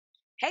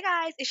Hey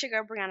guys, it's your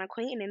girl Brianna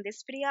Queen, and in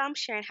this video, I'm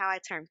sharing how I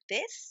turned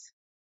this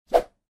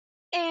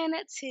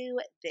into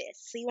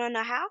this. So you want to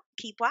know how?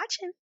 Keep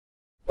watching.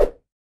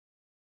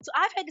 So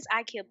I've had this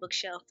IKEA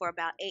bookshelf for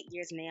about 8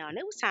 years now, and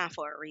it was time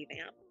for a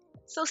revamp.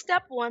 So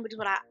step one, which is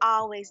what I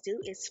always do,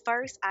 is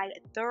first I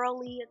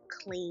thoroughly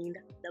cleaned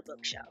the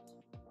bookshelf.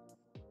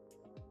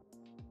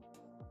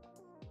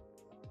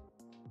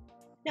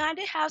 Now I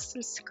did have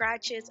some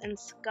scratches and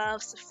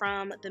scuffs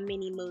from the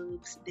many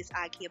moves this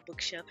IKEA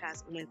bookshelf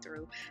has went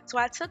through. So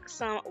I took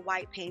some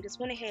white paint, just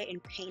went ahead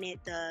and painted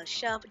the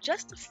shelf,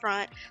 just the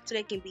front, so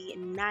they can be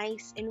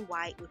nice and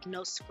white with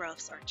no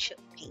scruffs or chip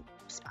paint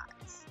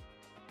spots.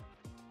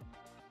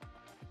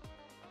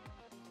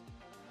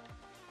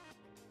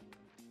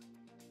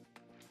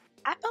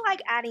 I feel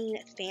like adding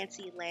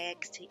fancy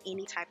legs to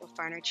any type of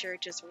furniture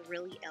just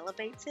really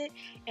elevates it.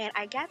 And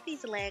I got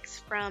these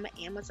legs from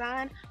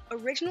Amazon.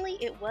 Originally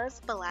it was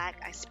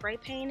black. I spray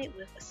painted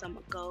with some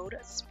gold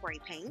spray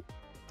paint.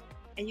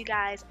 And you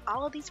guys,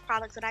 all of these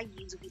products that I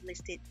use will be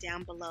listed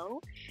down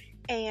below.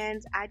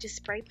 And I just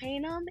spray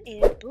paint them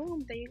and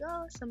boom, there you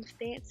go. Some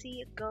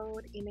fancy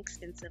gold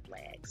inexpensive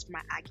legs for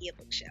my IKEA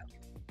bookshelf.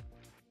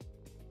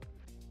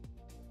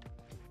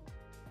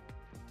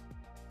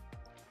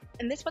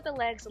 And this is what the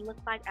legs look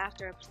like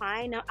after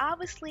applying. Now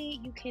obviously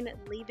you can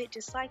leave it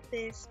just like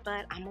this,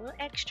 but I'm a little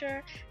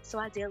extra, so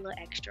I did a little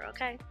extra,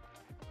 okay?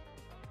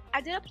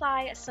 I did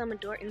apply some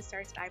door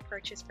inserts that I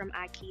purchased from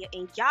IKEA,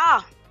 and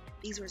y'all,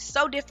 these were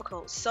so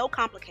difficult, so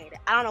complicated.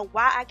 I don't know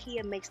why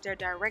IKEA makes their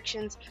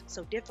directions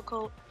so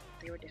difficult.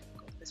 They were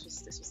difficult. This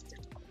was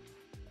difficult.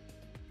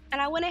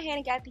 And I went ahead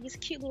and got these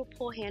cute little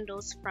pull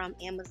handles from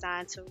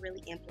Amazon to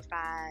really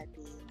amplify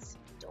these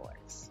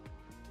doors.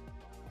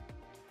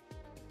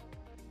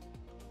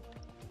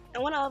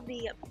 And one of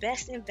the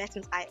best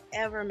investments I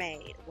ever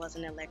made was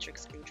an electric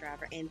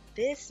screwdriver, and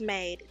this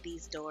made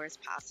these doors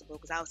possible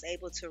because I was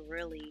able to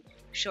really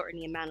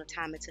shorten the amount of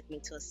time it took me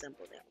to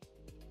assemble them.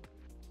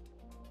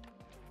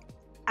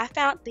 I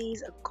found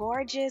these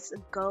gorgeous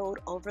gold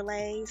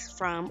overlays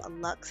from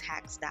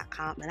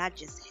luxhacks.com, and I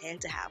just had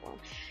to have them.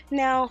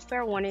 Now,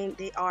 fair warning,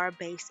 they are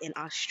based in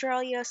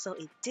Australia, so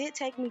it did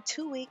take me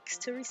 2 weeks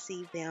to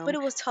receive them, but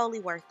it was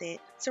totally worth it.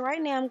 So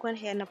right now I'm going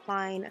ahead and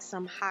applying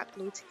some hot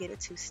glue to get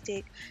it to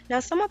stick. Now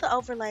some of the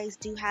overlays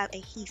do have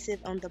adhesive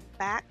on the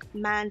back.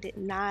 Mine did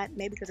not,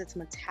 maybe because it's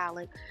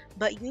metallic,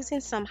 but using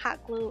some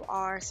hot glue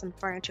or some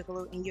furniture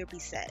glue and you'll be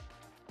set.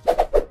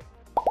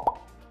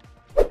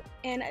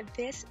 And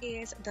this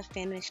is the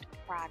finished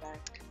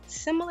product.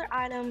 Similar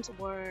items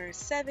were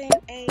 $7,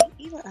 $8,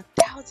 even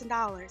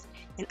 $1,000,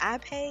 and I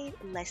paid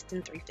less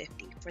than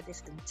 $350 for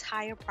this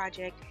entire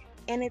project,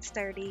 and it's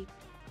sturdy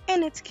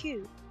and it's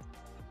cute.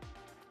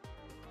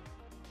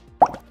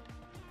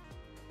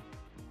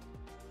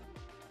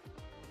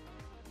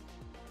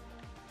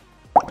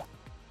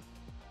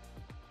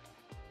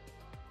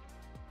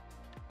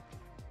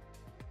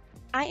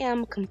 I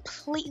am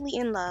completely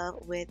in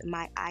love with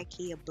my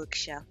IKEA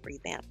bookshelf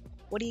revamp.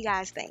 What do you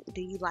guys think?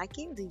 Do you like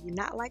it? Do you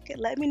not like it?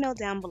 Let me know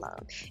down below.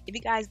 If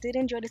you guys did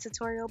enjoy this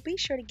tutorial, be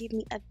sure to give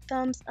me a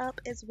thumbs up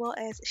as well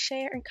as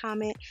share and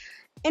comment.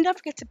 And don't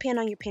forget to pin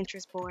on your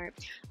Pinterest board.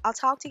 I'll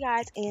talk to you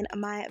guys in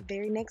my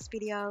very next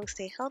video.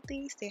 Stay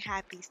healthy, stay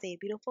happy, stay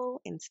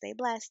beautiful, and stay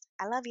blessed.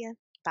 I love you.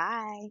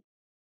 Bye.